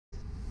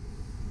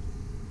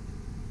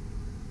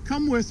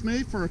come with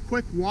me for a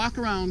quick walk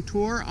around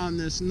tour on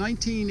this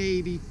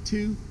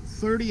 1982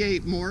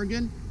 38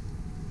 Morgan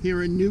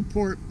here in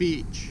Newport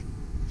Beach.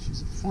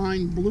 She's a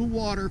fine blue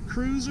water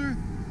cruiser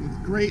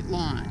with great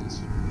lines.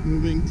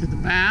 Moving to the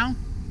bow,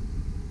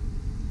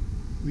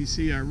 we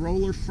see our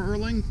roller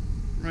furling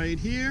right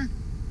here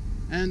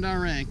and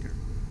our anchor.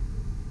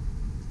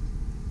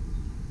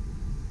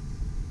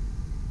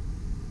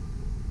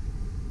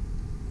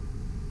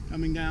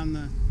 Coming down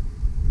the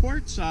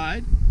port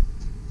side,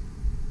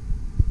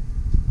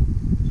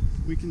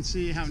 we can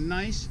see how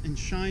nice and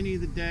shiny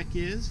the deck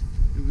is.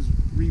 It was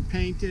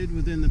repainted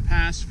within the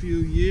past few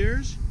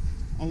years,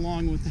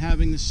 along with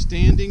having the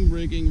standing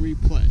rigging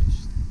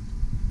replaced.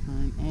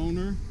 Current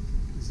owner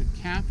is the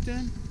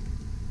captain.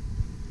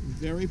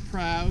 Very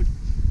proud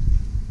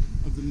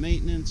of the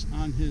maintenance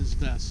on his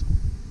vessel.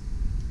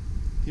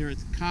 Here at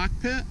the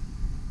cockpit,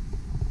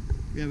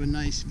 we have a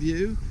nice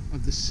view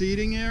of the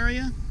seating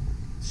area,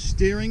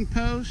 steering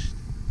post,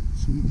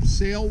 some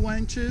sail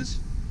wenches.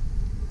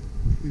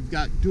 We've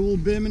got dual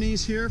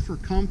biminis here for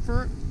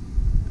comfort.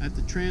 At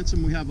the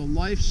transom we have a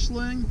life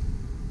sling,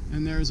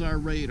 and there's our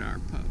radar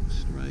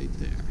post right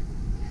there.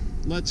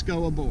 Let's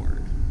go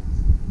aboard.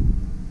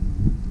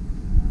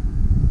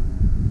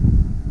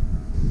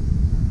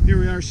 Here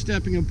we are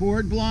stepping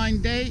aboard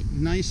blind date,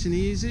 nice and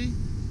easy.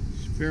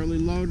 It's fairly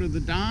low to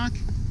the dock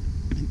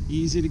and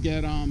easy to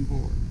get on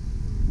board.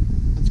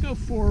 Let's go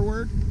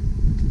forward,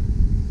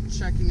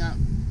 checking out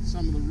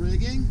some of the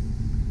rigging.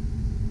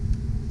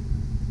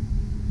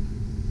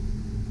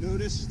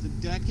 Notice the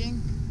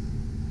decking,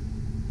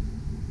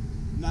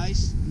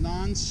 nice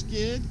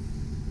non-skid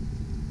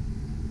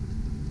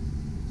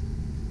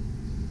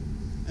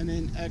and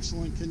in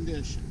excellent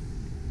condition.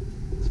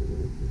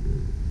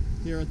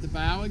 Here at the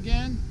bow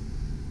again,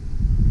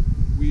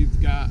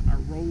 we've got our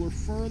roller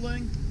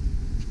furling.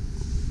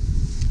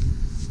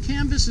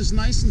 Canvas is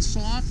nice and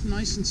soft,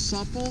 nice and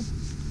supple.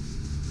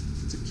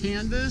 It's a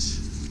canvas.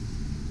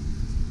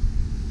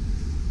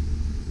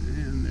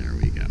 And there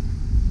we go.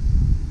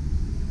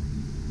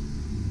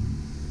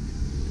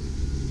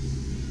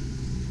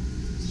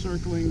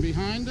 Circling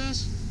behind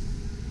us,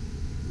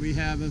 we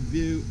have a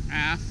view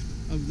aft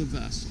of the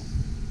vessel.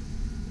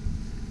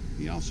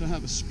 We also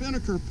have a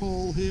spinnaker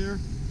pole here.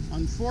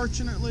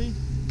 Unfortunately,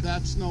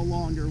 that's no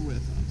longer with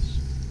us.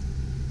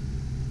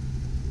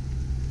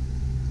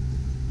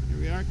 Here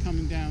we are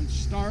coming down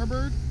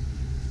starboard.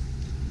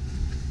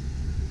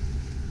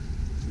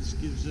 This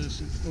gives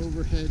us an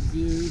overhead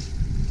view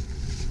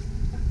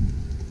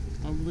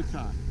of the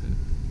cockpit.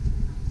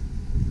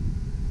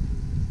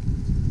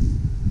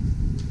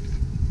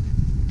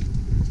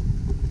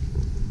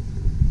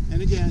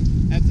 And again,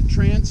 at the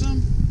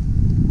transom,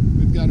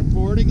 we've got a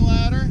boarding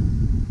ladder,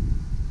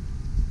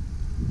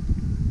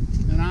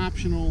 an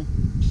optional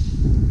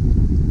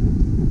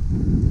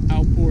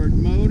outboard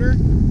motor,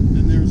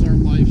 and there's our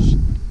life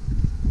sling.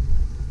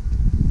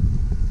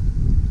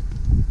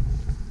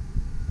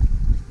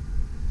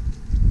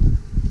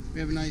 We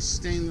have a nice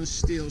stainless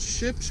steel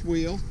ship's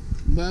wheel,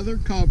 leather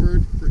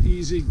covered for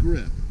easy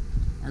grip.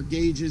 Our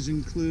gauges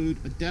include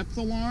a depth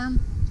alarm,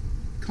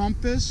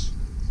 compass,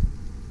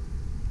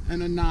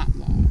 and a knot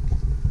lock.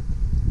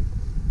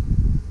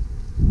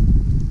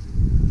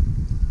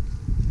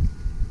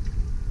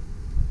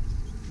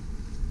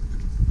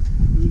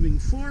 Moving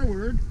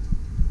forward,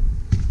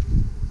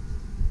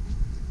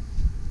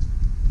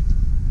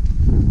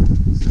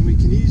 so we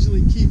can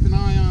easily keep an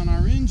eye on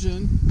our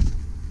engine,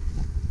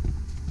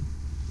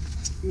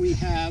 we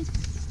have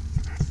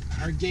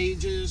our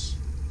gauges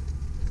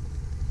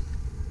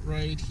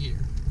right here.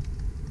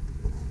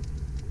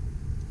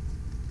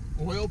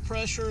 Oil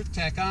pressure,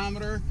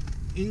 tachometer,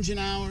 engine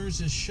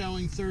hours is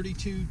showing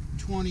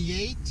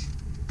 3228.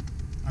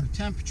 Our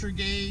temperature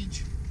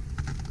gauge.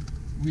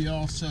 We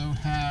also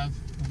have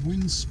a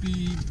wind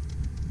speed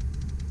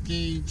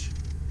gauge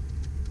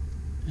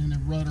and a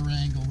rudder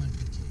angle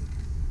indicator.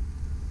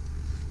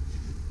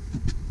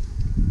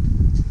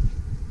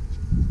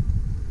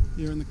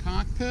 Here in the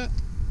cockpit,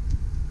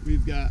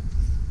 we've got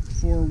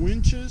 4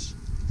 winches,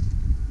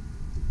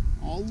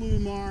 all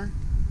Lumar,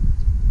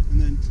 and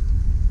then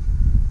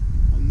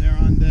there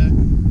on deck,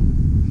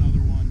 another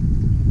one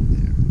up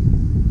there.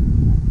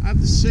 I have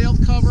the sail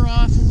cover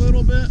off a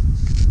little bit,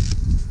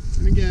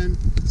 and again,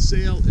 the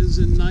sail is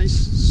in nice,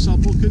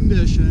 supple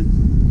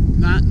condition,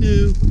 not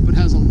new, but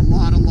has a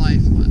lot of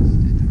life left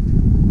in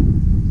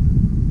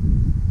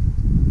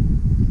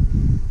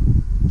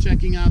it.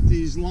 Checking out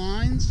these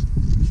lines,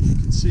 you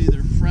can see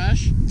they're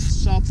fresh,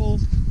 supple,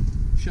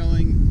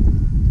 showing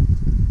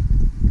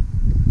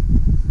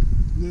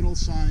little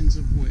signs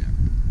of wear.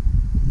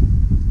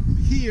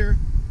 Here,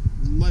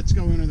 let's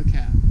go into the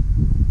cabin.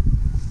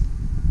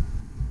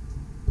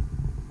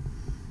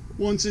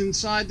 Once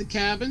inside the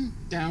cabin,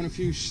 down a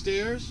few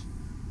stairs,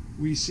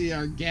 we see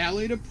our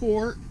galley to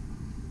port.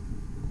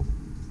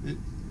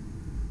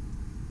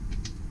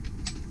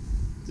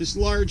 This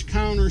large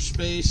counter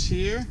space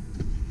here.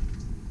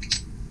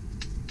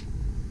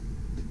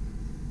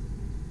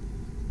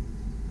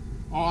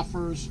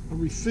 Offers a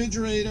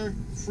refrigerator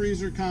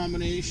freezer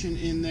combination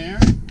in there.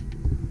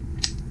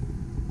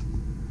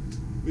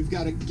 We've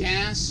got a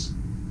gas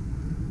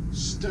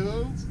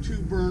stove,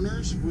 2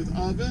 burners with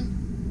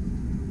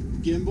oven,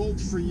 gimbaled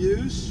for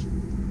use.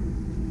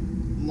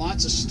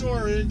 Lots of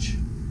storage.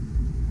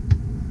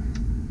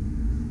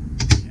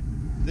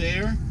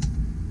 There,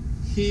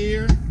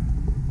 here,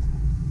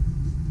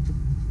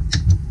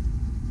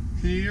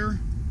 here,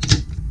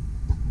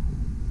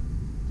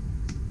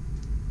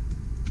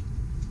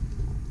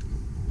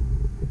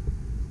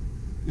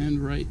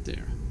 and right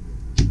there.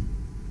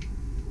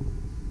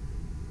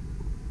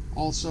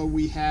 Also,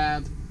 we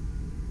have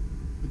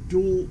a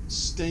dual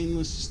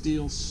stainless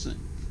steel sink.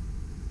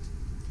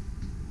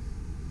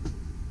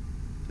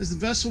 As the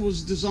vessel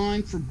was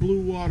designed for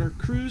blue water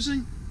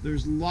cruising,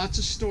 there's lots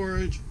of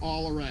storage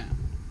all around.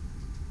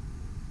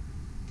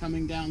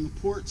 Coming down the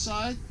port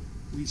side,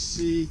 we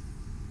see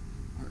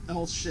our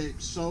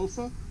L-shaped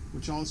sofa,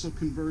 which also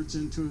converts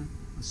into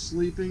a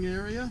sleeping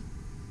area.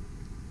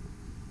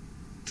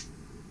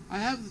 I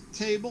have the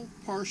table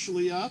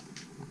partially up.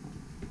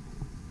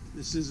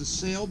 This is a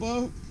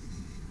sailboat.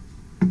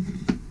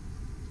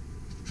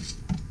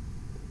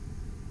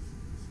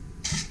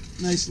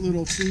 Nice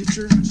little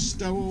feature,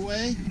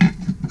 stowaway,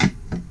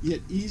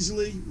 yet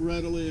easily,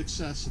 readily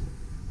accessible.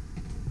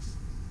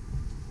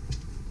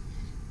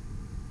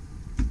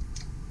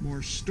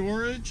 More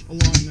storage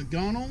along the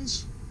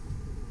gunnels.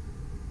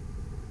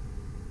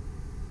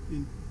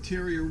 The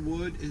interior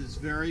wood is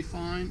very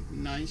fine,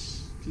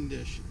 nice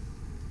condition.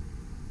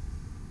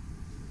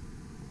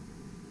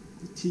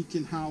 The teak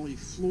and holly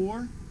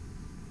floor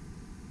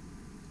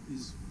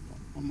is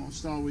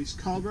almost always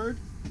covered.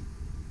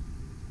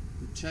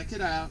 But check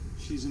it out,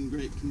 she's in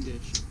great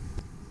condition.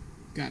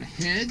 Got a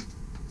head,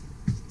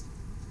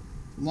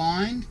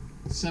 lined,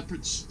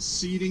 separate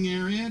seating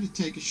area to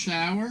take a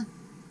shower,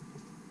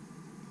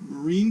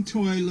 marine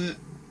toilet,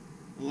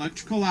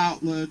 electrical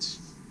outlets,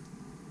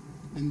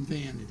 and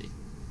vanity.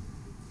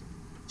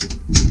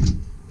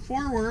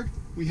 Forward,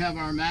 we have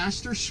our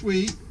master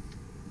suite.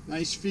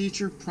 Nice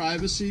feature,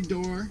 privacy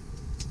door.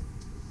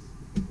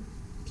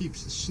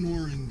 Keeps the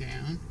snoring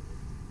down.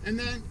 And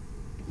then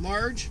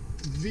large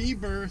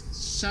V-berth,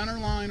 center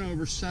line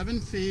over 7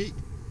 feet.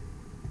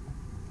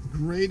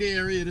 Great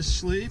area to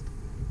sleep.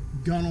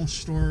 Gunnel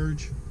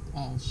storage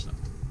also.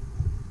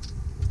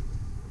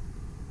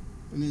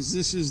 And as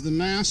this is the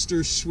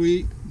master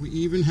suite, we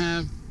even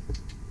have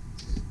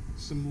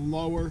some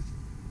lower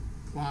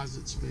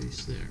closet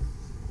space there.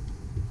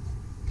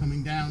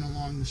 Coming down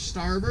along the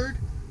starboard,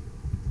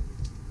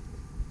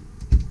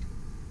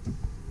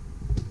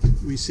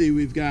 we see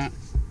we've got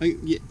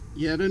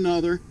yet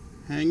another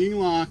hanging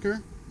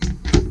locker,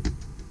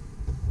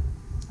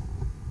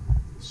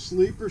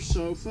 sleeper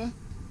sofa.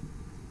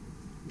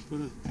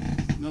 Put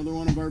another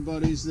one of our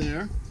buddies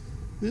there.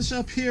 This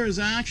up here is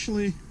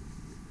actually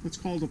what's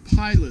called a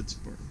pilot's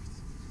berth.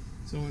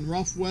 So in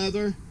rough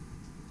weather,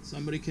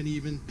 somebody can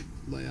even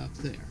lay up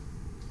there.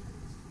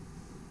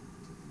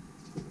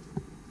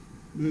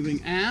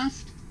 Moving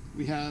aft,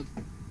 we have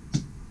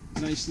a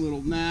nice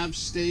little nav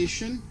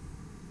station.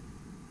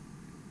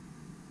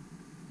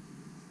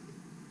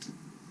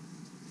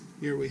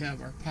 Here we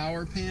have our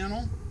power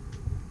panel,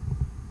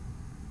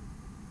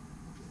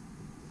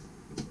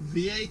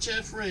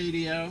 VHF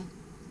radio.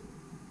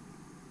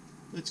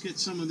 Let's get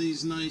some of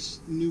these nice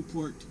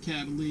Newport to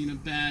Catalina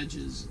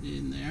badges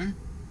in there.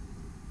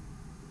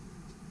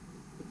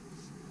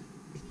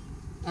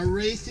 Our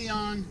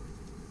Raytheon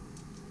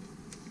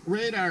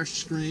radar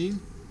screen.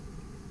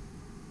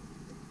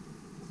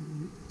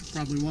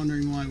 Probably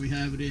wondering why we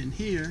have it in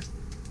here.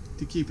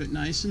 To keep it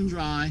nice and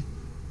dry,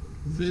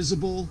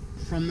 visible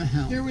from the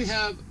helm. Here we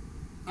have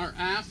our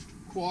aft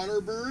quarter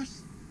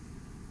berth.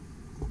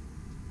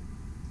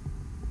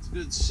 It's a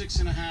good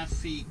 6.5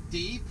 feet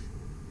deep.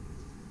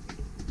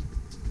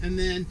 And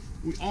then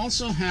we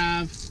also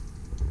have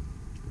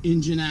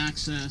engine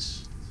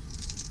access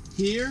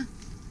here,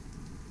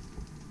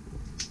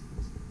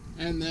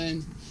 and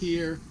then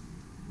here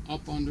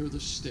up under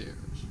the stairs.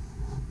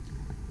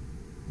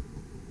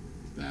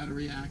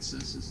 Battery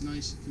access is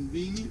nice and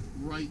convenient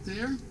right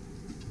there.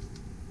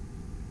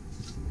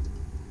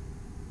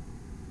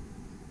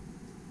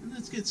 And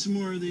let's get some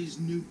more of these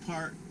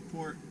Newport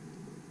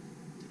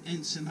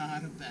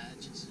Ensenada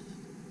badges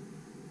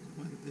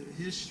in. Quite a bit of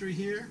history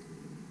here.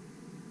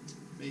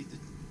 The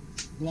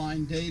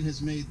blind date has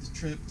made the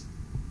trip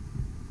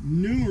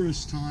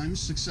numerous times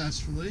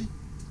successfully.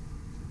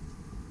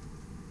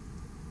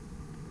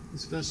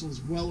 This vessel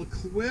is well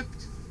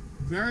equipped,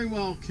 very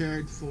well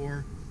cared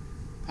for,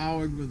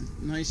 powered with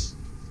a nice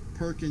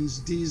Perkins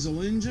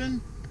diesel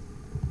engine,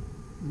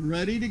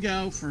 ready to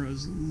go for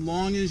as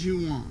long as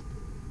you want.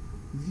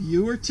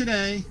 Viewer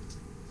today,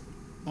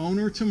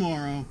 owner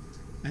tomorrow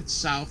at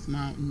South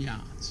Mountain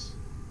Yachts.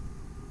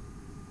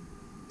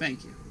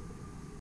 Thank you.